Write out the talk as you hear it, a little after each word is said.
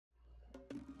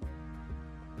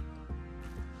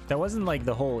That wasn't like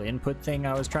the whole input thing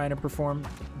I was trying to perform.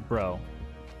 Bro,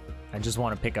 I just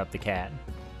want to pick up the cat.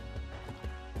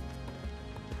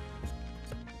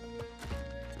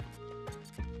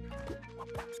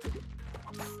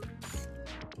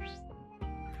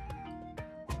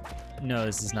 No,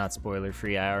 this is not spoiler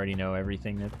free. I already know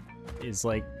everything that is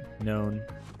like known.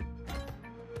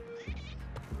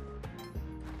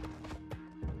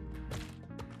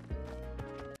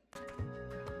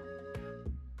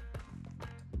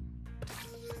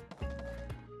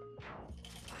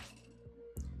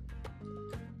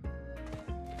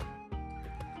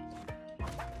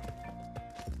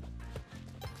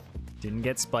 Didn't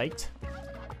get spiked.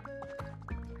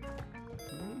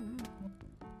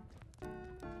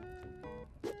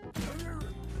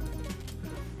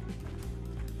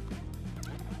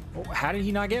 Oh, how did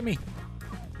he not get me?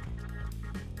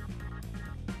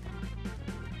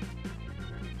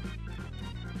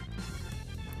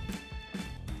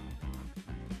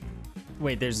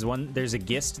 Wait, there's a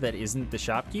Gist that isn't the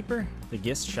shopkeeper? The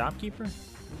Gist shopkeeper?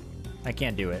 I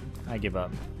can't do it. I give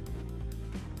up.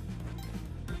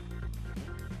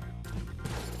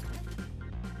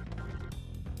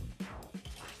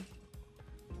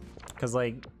 Cause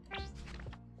like,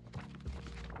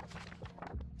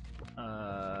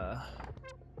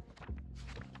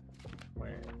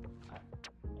 where?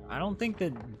 I don't think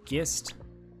that Gist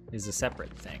is a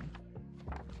separate thing.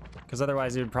 Cause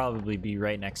otherwise it would probably be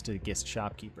right next to the Gist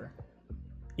shopkeeper.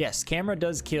 Yes, camera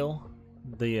does kill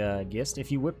the Gist.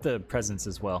 If you whip the presence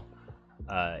as well,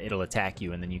 it'll attack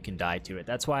you and then you can die to it.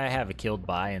 That's why I have a killed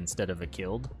by instead of a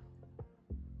killed.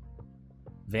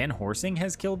 Van Horsing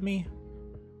has killed me?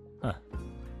 Huh.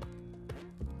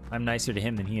 I'm nicer to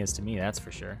him than he is to me, that's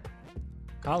for sure.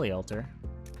 Kali Altar.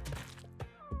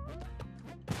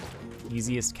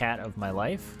 Easiest cat of my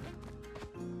life.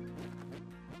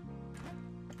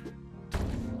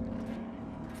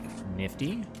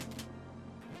 Nifty.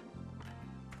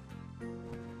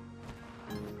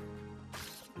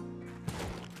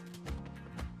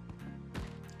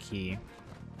 Key.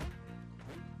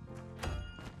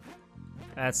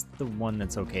 That's the one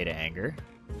that's okay to anger.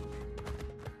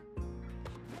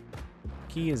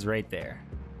 Key is right there.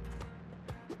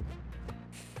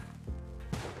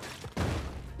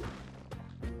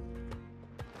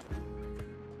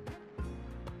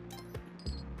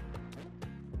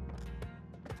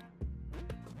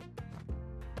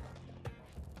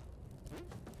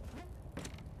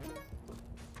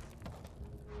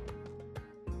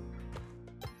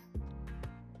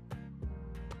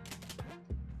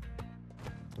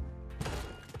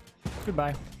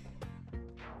 Goodbye.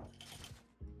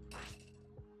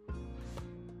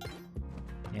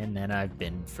 And then I've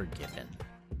been forgiven.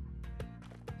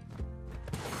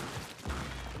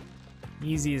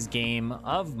 Easiest game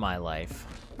of my life.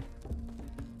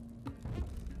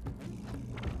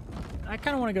 I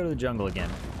kind of want to go to the jungle again.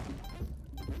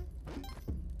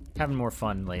 Having more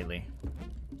fun lately.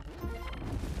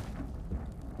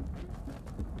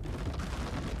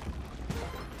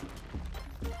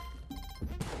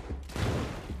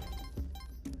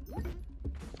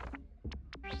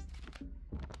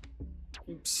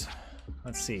 Oops.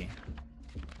 Let's see.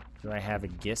 Do I have a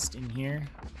Gist in here?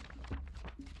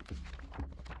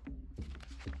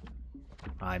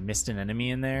 Oh, I missed an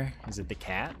enemy in there. Is it the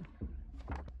cat?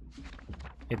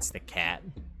 It's the cat.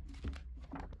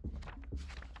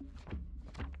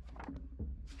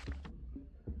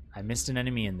 I missed an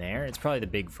enemy in there. It's probably the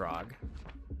big frog.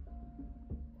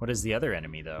 What is the other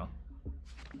enemy, though?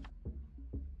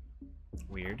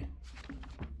 Weird.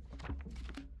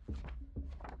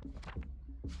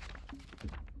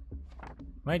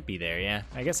 Might be there, yeah.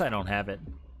 I guess I don't have it.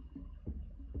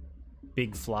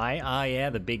 Big fly? Ah, yeah,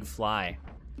 the big fly.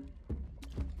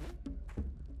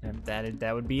 And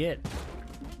that would be it.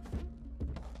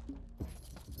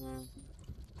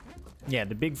 Yeah,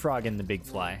 the big frog and the big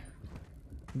fly.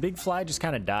 The big fly just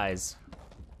kind of dies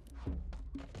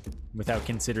without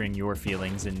considering your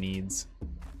feelings and needs.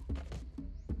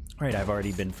 Alright, I've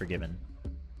already been forgiven.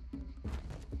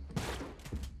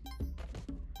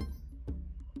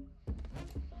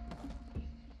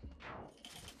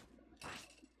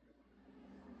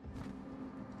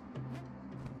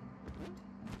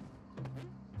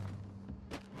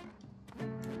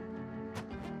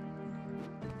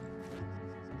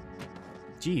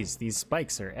 Jeez, these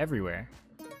spikes are everywhere.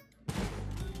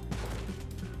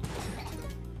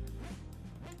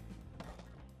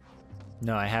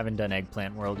 No, I haven't done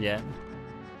Eggplant World yet.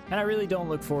 And I really don't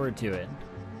look forward to it.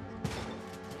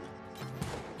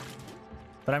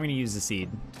 But I'm gonna use the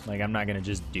seed. Like, I'm not gonna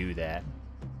just do that.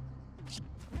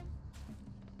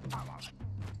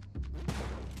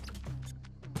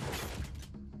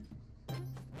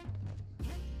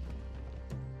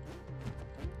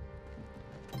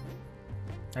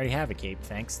 I already have a cape,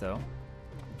 thanks though.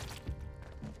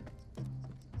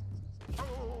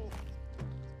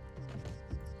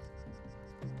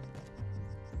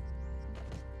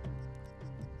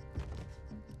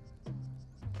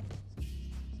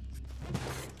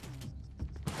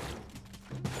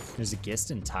 There's a Gist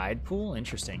and Tide pool?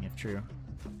 Interesting, if true.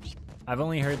 I've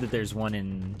only heard that there's one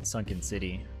in Sunken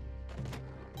City.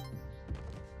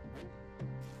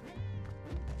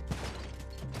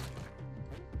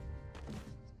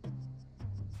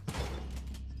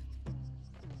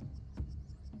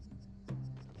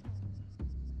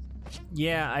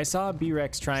 Yeah, I saw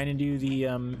B-Rex trying to do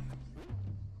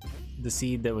the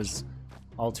seed that was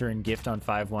altar and gift on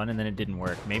 5-1, and then it didn't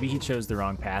work. Maybe he chose the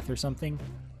wrong path or something.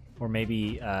 Or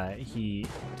maybe he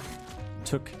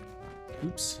took...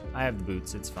 Oops, I have the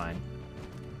boots, it's fine.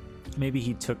 Maybe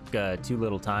he took too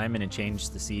little time and it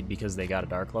changed the seed because they got a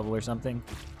dark level or something.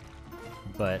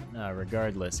 But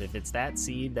regardless, if it's that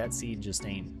seed just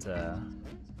ain't...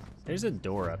 There's a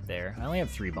door up there. I only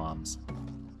have 3 bombs.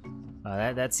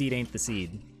 That seed ain't the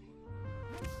seed.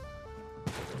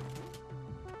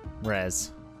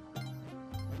 Res.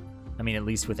 I mean, at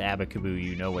least with Abacaboo,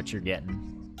 you know what you're getting.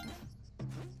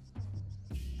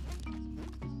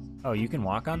 Oh, you can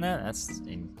walk on that? That's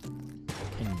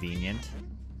inconvenient.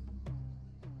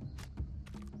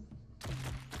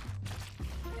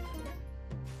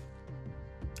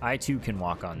 I too can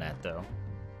walk on that, though.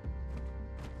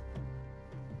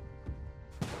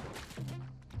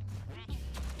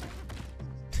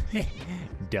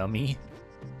 Dummy.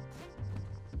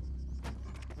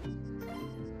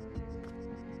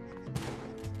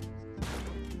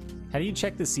 How do you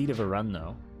check the seed of a run,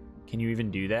 though? Can you even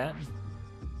do that?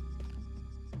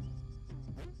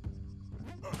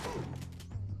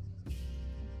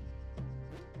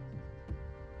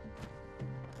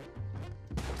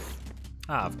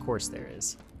 Ah, of course there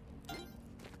is.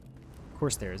 Of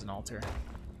course there is an altar.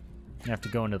 You have to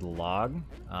go into the log.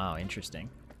 Oh, interesting.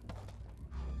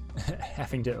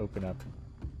 Having to open up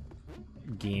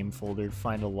game folder,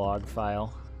 find a log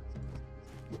file.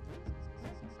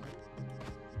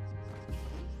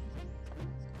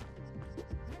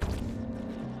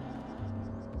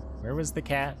 Where was the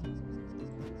cat?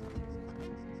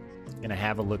 Gonna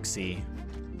have a look-see.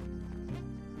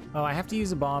 Oh, I have to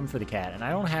use a bomb for the cat, and I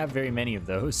don't have very many of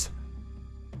those.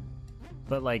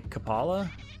 But like Kapala?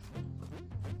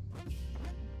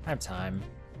 I have time.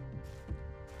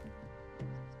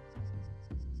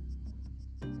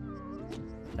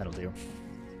 That'll do.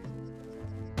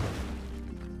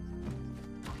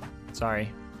 Sorry.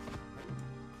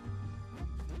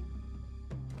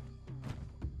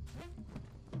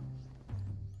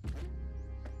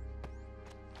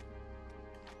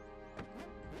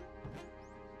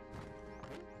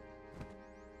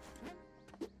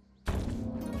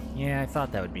 Yeah, I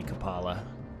thought that would be Kapala.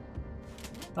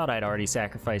 Thought I'd already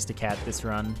sacrificed a cat this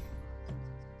run.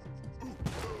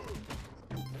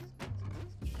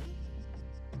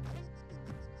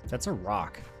 That's a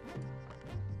rock.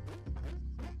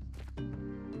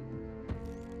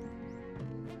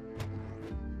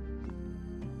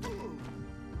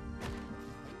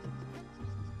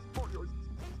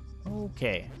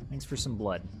 Okay, thanks for some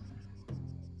blood.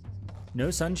 No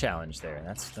sun challenge there.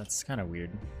 That's kind of weird.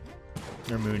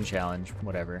 Or moon challenge,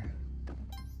 whatever.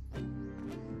 If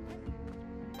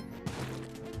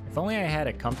only I had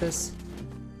a compass.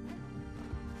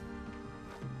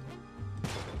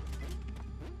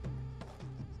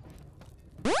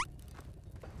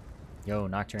 Yo,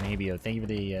 Nocturne Abio, thank you for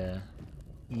the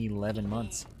 11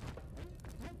 months.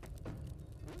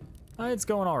 It's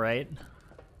going all right.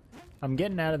 I'm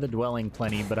getting out of the dwelling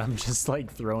plenty, but I'm just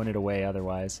like throwing it away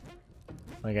otherwise.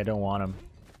 Like I don't want them.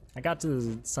 I got to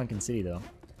the Sunken City though,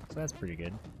 so that's pretty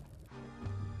good.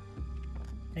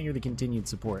 Thank you for the continued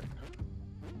support.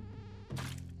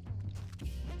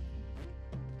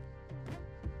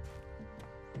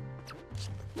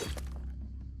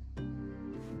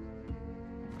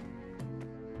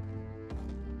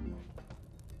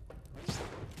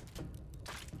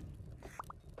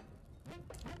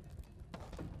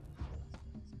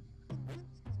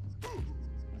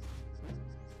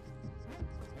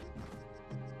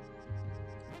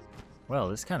 Well,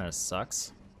 this kind of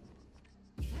sucks.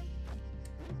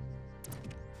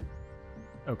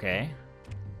 Okay.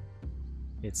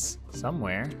 It's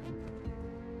somewhere.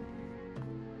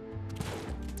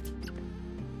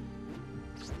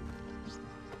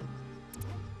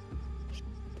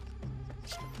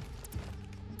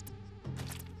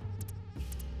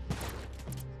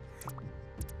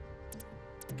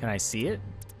 Can I see it?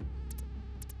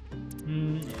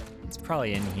 It's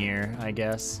probably in here, I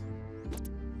guess.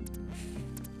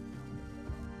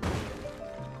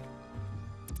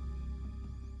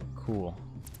 Cool.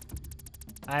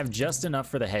 I have just enough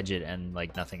for the hedge it and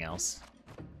like nothing else.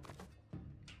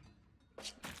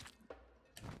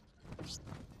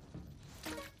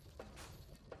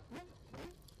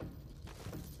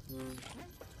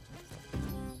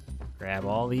 Grab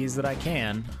all these that I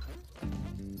can.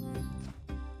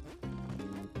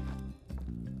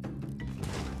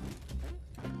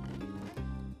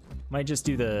 Might just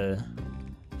do the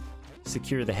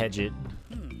secure the hedge it.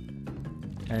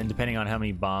 And depending on how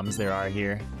many bombs there are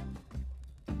here,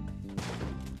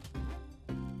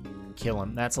 kill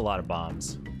him. That's a lot of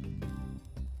bombs.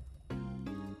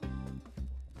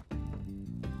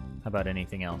 How about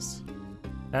anything else?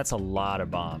 That's a lot of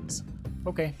bombs.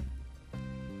 Okay.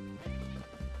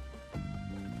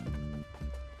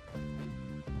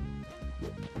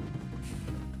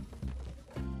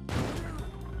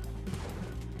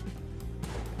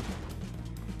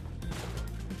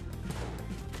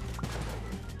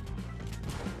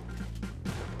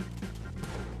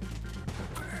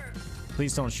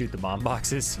 Please don't shoot the bomb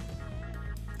boxes.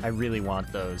 I really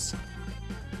want those.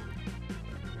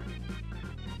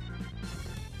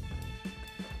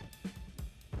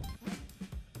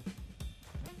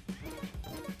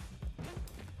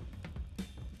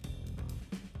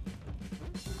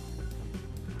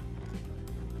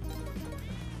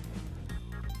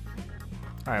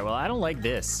 All right, well, I don't like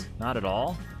this. Not at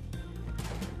all.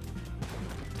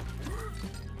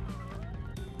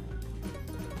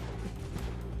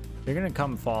 They're gonna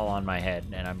come fall on my head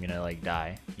and I'm gonna like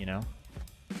die, you know?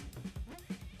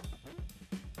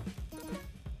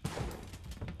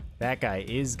 That guy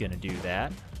is gonna do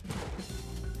that.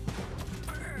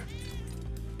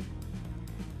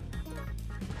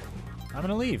 I'm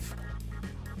gonna leave.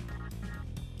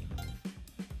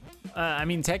 I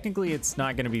mean, technically it's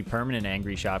not gonna be permanent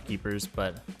angry shopkeepers,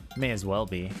 but may as well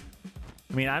be.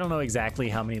 I mean, I don't know exactly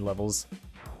how many levels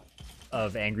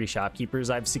of angry shopkeepers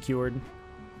I've secured.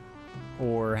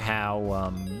 Or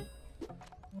how,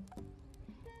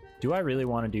 do I really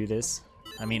want to do this?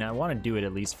 I mean, I want to do it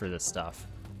at least for this stuff.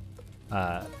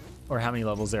 Or how many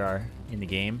levels there are in the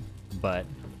game, but...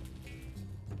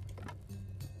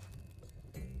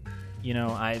 You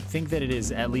know, I think that it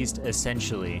is at least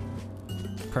essentially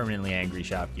permanently angry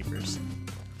shopkeepers.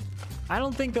 I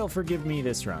don't think they'll forgive me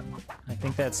this run. I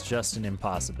think that's just an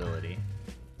impossibility.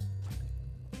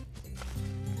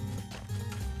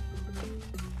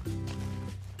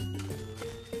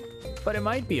 But it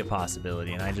might be a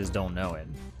possibility, and I just don't know it.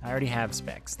 I already have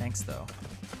specs. Thanks, though.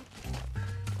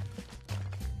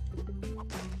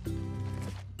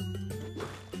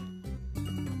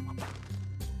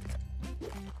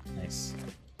 Nice.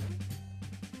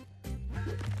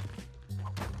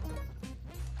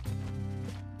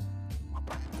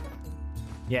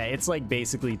 Yeah, it's like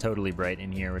basically totally bright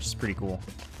in here, which is pretty cool.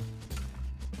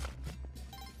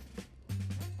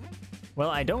 Well,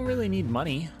 I don't really need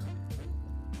money.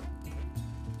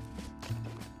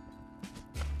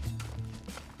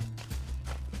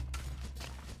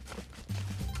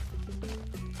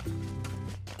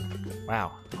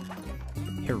 Wow.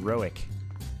 Heroic.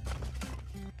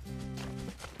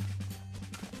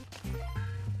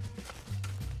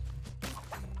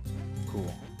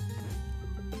 Cool.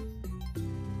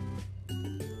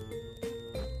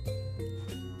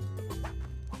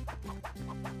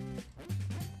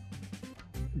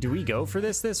 Do we go for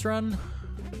this run?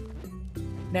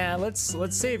 Nah, let's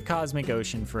save Cosmic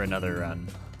Ocean for another run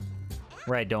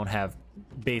where I don't have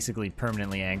basically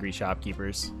permanently angry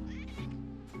shopkeepers.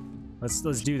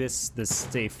 Let's do this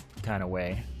safe kind of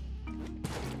way.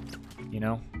 You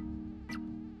know?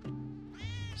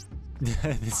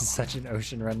 This is such an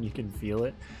ocean run, you can feel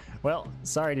it. Well,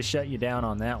 sorry to shut you down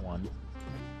on that one.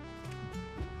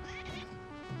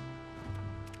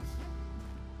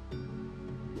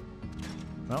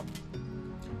 Well,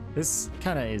 this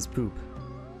kind of is poop.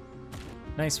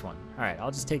 Nice one. All right, I'll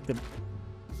just take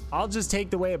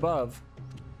the way above.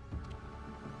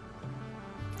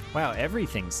 Wow,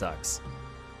 everything sucks.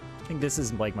 I think this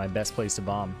is like my best place to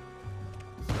bomb.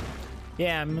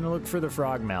 Yeah, I'm gonna look for the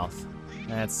frog mouth.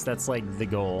 That's like the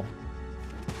goal.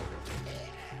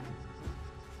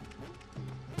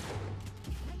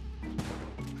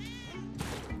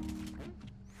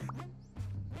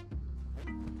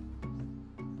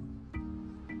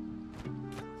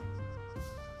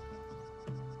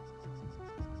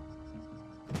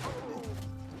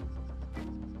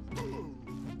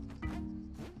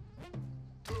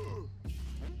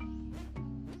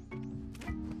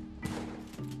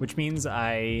 Which means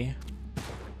I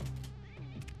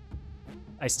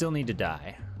still need to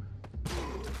die.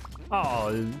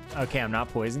 Oh, okay, I'm not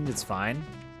poisoned, it's fine.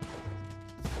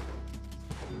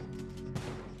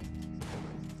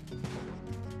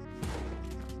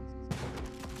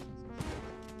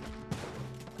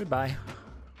 Goodbye.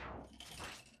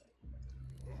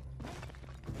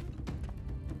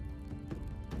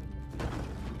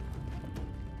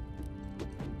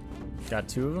 Got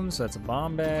 2 of them, so that's a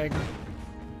bomb bag.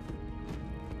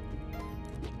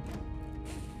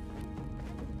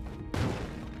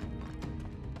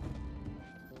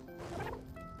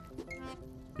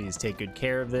 Please take good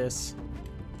care of this.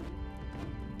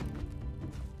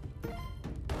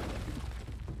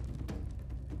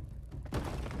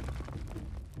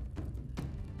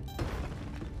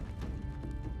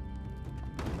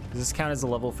 Does this count as a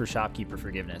level for shopkeeper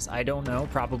forgiveness? I don't know,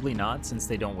 probably not, since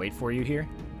they don't wait for you here.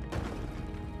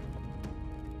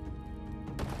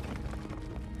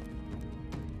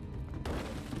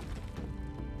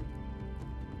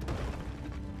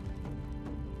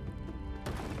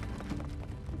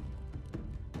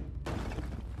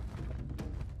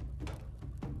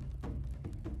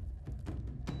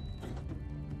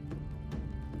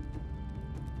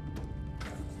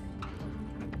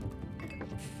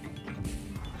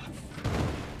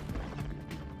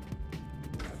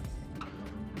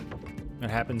 What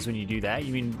happens when you do that?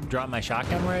 You mean drop my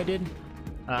shotgun where I did?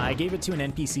 I gave it to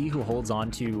an NPC who holds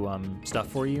on to stuff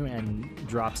for you and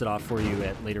drops it off for you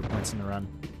at later points in the run.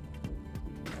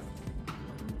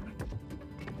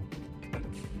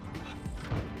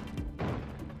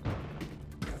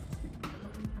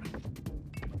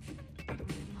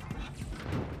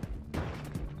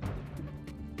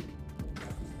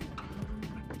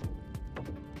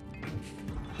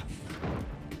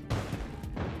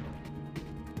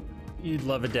 You'd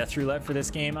love a death roulette for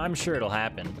this game. I'm sure it'll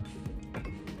happen.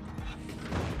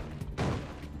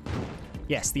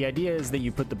 Yes, the idea is that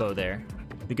you put the bow there.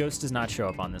 The ghost does not show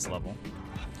up on this level.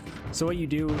 So what you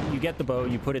do, you get the bow,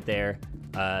 you put it there.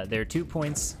 There are 2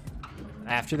 points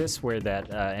after this where that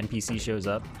NPC shows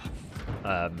up.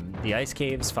 The Ice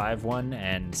Caves, 5-1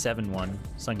 and 7-1,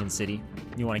 Sunken City.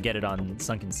 You want to get it on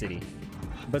Sunken City.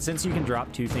 But since you can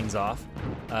drop 2 things off,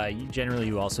 generally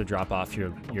you also drop off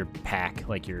your pack,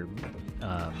 like your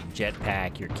jet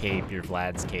pack, your cape, your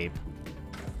Vlad's cape.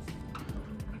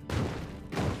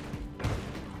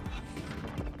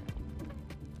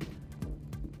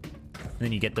 And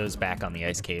then you get those back on the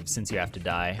Ice Cave since you have to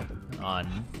die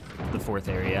on the 4th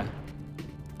area.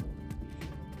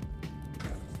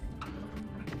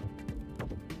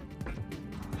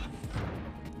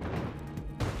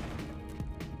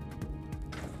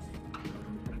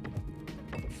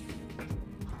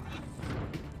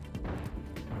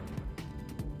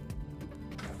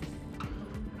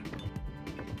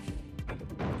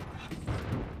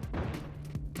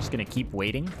 Gonna keep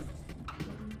waiting.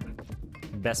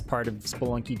 Best part of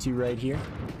Spelunky 2 right here,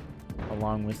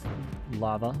 along with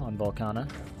lava on Volcana.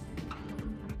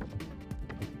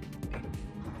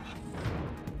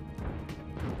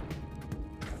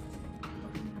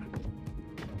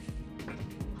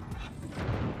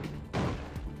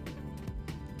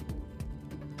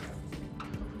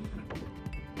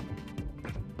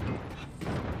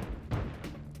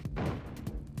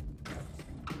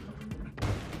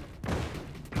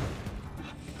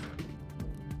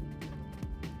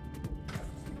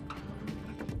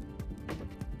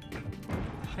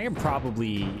 I can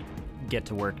probably get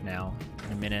to work now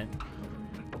in a minute.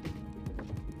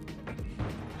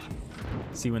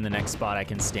 See when the next spot I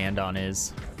can stand on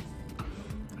is.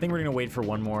 I think we're gonna wait for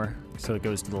one more so it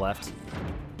goes to the left.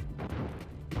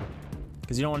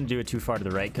 Because you don't want to do it too far to the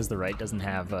right because the right doesn't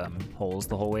have holes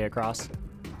the whole way across.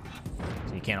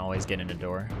 So you can't always get in a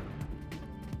door.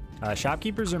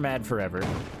 Shopkeepers are mad forever.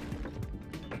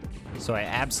 So I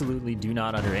absolutely do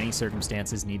not under any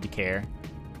circumstances need to care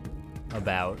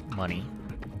about money.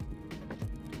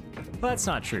 Well, that's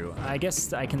not true. I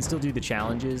guess I can still do the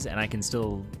challenges and I can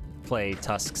still play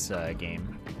Tusk's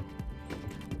game.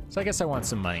 So I guess I want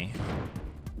some money.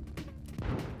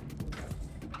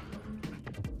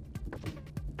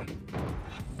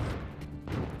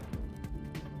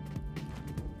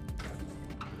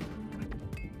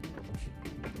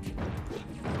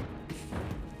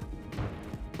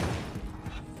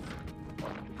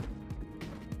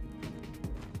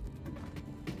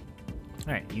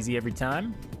 All right, easy every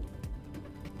time.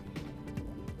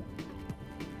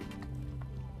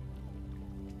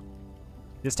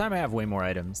 This time I have way more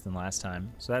items than last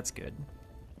time, so that's good.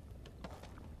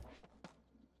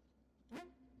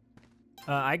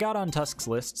 I got on Tusk's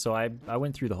list, so I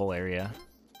went through the whole area.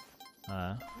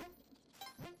 I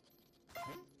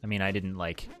mean, I didn't,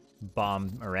 like,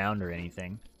 bomb around or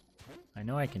anything. I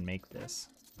know I can make this.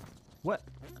 What?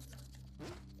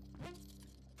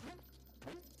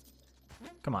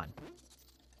 Come on.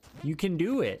 You can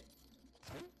do it!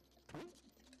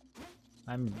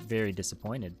 I'm very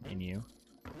disappointed in you.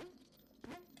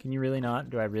 Can you really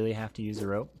not? Do I really have to use a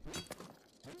rope?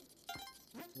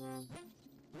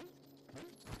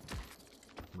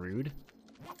 Rude.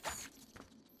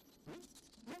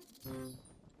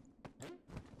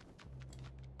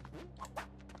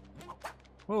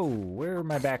 Whoa, where are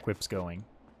my back whips going?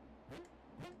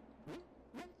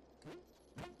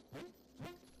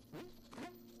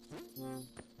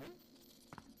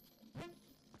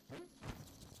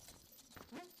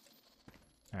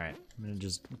 Alright, I'm gonna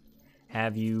just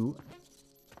have you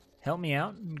help me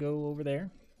out and go over there.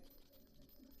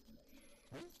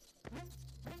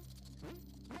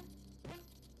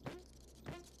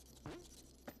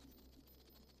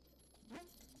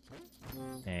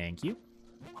 Thank you.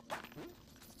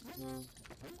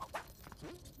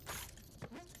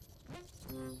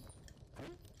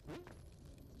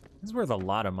 This is worth a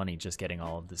lot of money just getting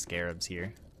all of the scarabs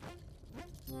here.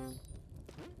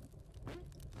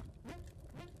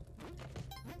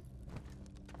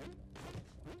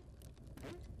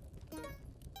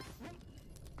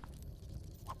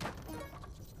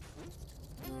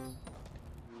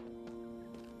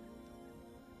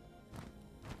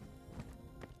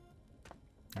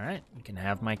 Alright, you can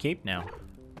have my cape now.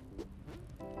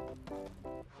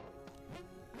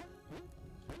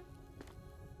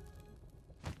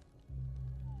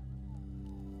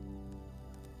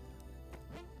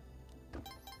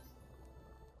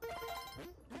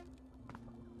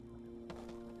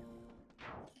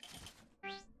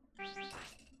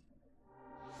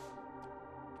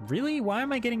 Really? Why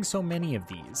am I getting so many of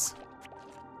these?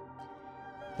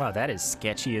 Wow, that is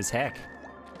sketchy as heck.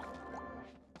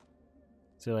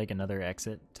 Is there like another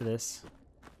exit to this?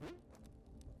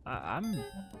 I'm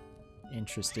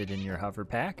interested in your hover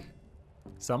pack.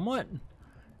 Somewhat.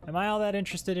 Am I all that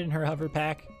interested in her hover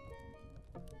pack?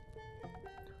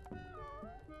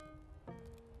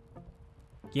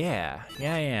 Yeah, I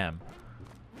am.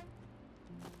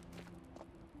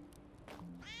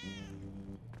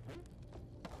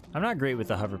 I'm not great with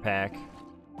the hover pack.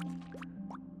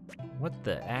 What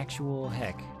the actual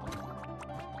heck?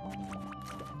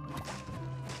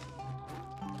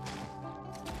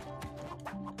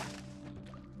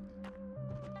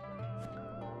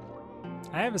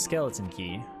 I have a skeleton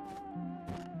key.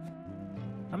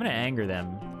 I'm gonna anger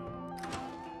them.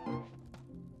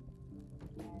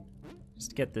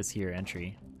 Just to get this here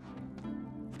entry.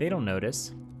 They don't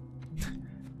notice.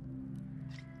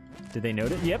 Did they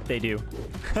notice? Yep, they do.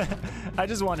 I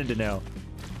just wanted to know.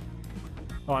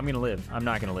 Oh, I'm gonna live. I'm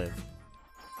not gonna live.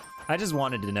 I just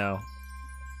wanted to know.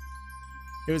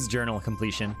 It was journal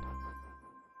completion.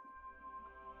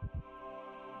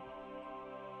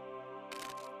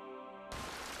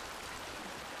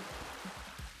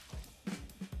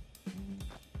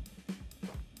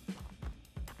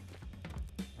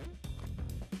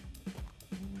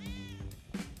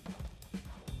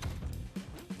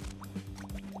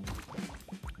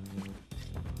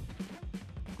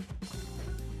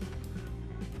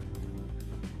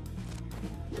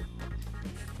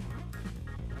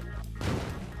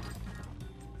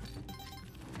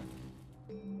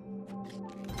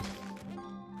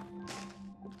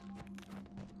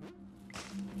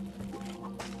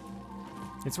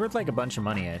 It's worth like a bunch of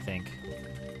money, I think.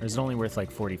 Or is it only worth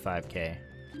like 45k?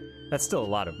 That's still a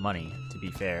lot of money, to be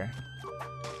fair.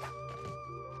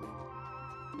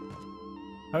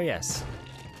 Oh yes,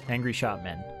 angry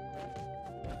shopmen.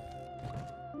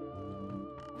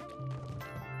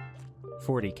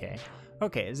 40k.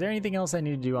 Okay, is there anything else I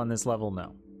need to do on this level?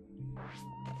 No.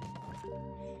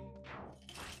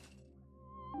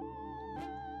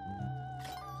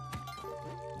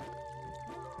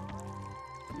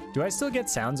 Do I still get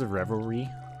Sounds of Revelry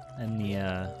in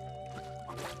the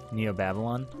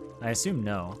Neo-Babylon? I assume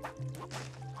no,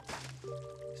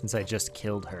 since I just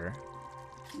killed her.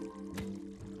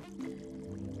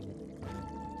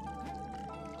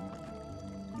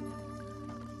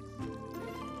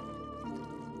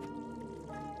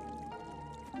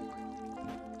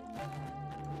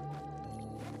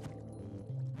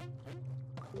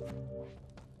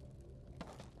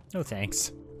 No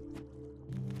thanks.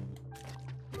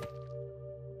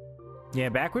 Yeah,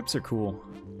 back whips are cool.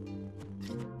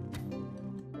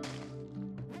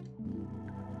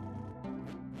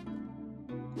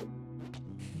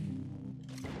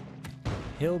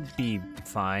 He'll be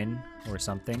fine or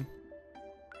something.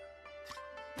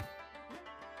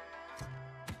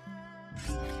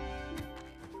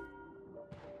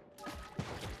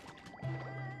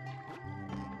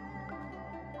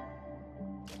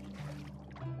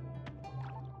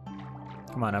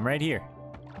 Come on, I'm right here.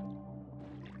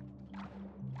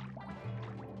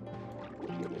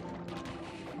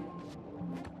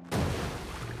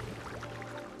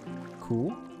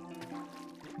 cool.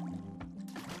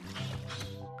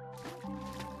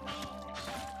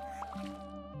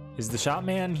 Is the shop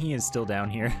man? He is still down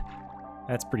here.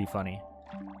 That's pretty funny.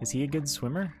 Is he a good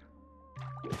swimmer?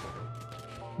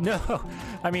 No!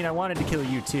 I mean, I wanted to kill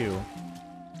you too.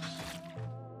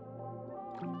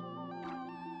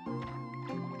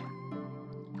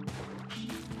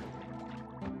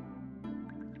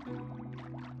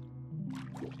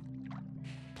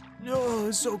 No,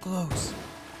 it's so close.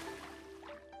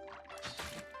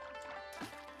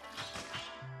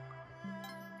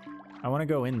 I want to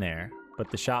go in there, but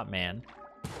the shop man,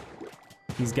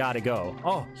 he's got to go.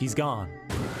 Oh, he's gone.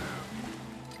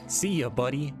 See ya,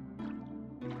 buddy.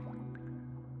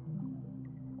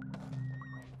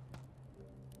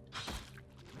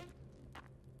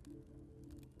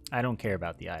 I don't care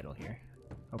about the idol here.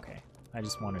 Okay, I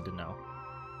just wanted to know.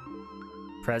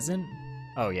 Present?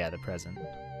 Oh yeah, the present.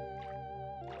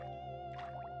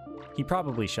 He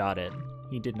probably shot it.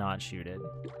 He did not shoot it.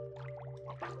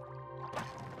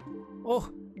 Oh,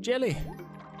 jelly!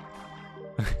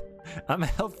 I'm a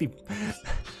healthy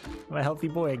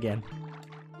boy again.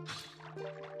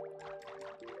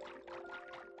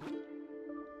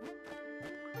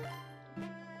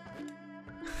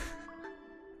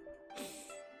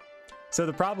 So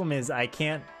the problem is I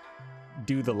can't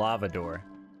do the lava door.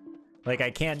 Like,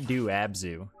 I can't do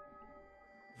Abzu.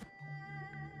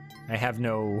 I have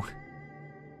no...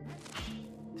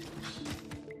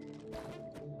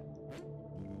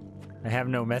 I have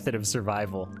no method of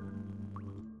survival.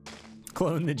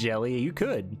 Clone the jelly? You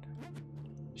could.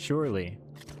 Surely.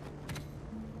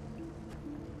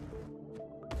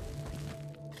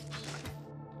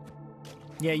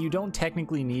 Yeah, you don't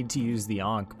technically need to use the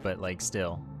Ankh, but like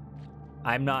still.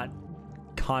 I'm not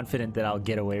confident that I'll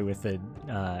get away with it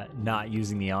not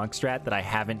using the Ankh strat that I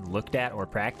haven't looked at or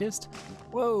practiced.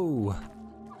 Whoa!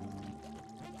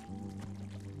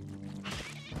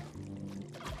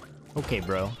 Okay,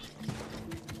 bro.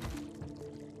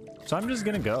 So I'm just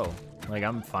gonna go. Like,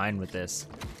 I'm fine with this.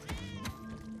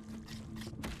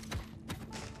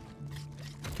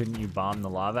 Couldn't you bomb the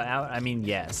lava out? I mean,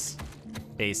 yes.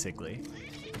 Basically.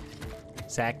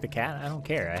 Sack the cat? I don't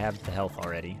care. I have the health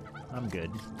already. I'm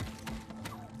good.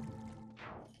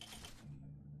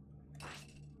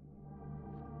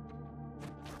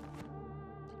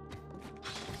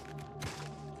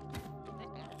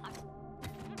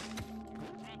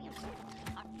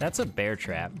 That's a bear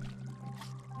trap.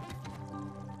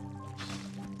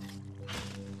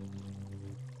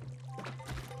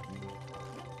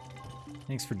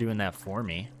 Thanks for doing that for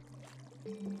me.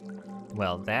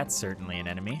 Well, that's certainly an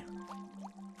enemy.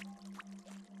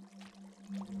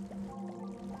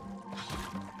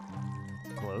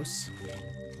 Close.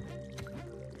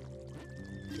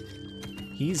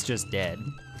 He's just dead.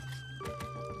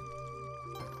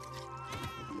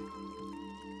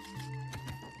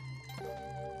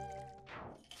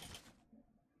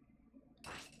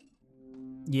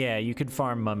 Yeah, you could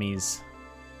farm mummies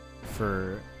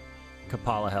for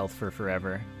Kapala health for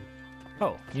forever.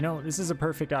 Oh, you know, this is a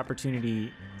perfect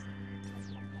opportunity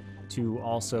to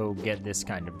also get this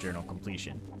kind of journal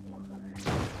completion.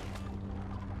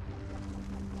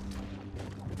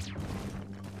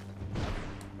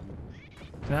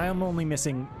 Now I'm only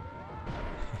missing...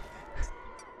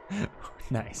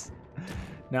 Nice.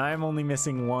 Now I'm only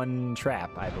missing one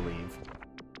trap, I believe.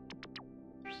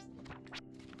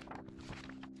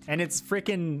 And it's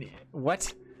frickin'...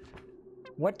 What?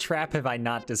 What trap have I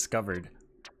not discovered?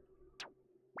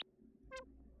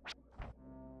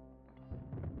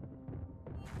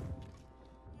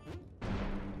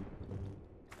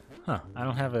 Huh, I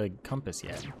don't have a compass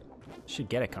yet. Should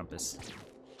get a compass.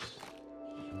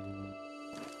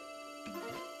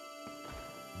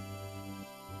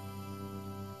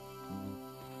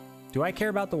 Do I care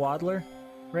about the Waddler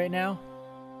right now?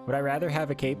 Would I rather have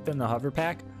a cape than the hover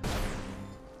pack?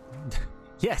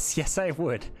 Yes, I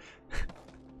would.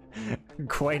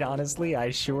 Quite honestly,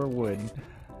 I sure would.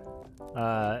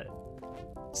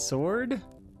 Sword?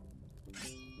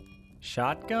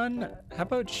 Shotgun? How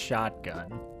about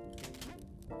shotgun?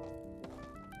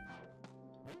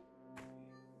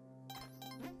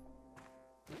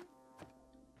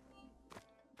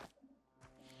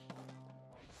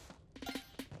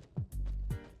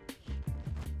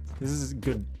 This is a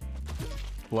good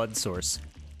blood source.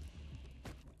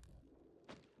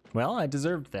 Well, I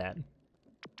deserved that.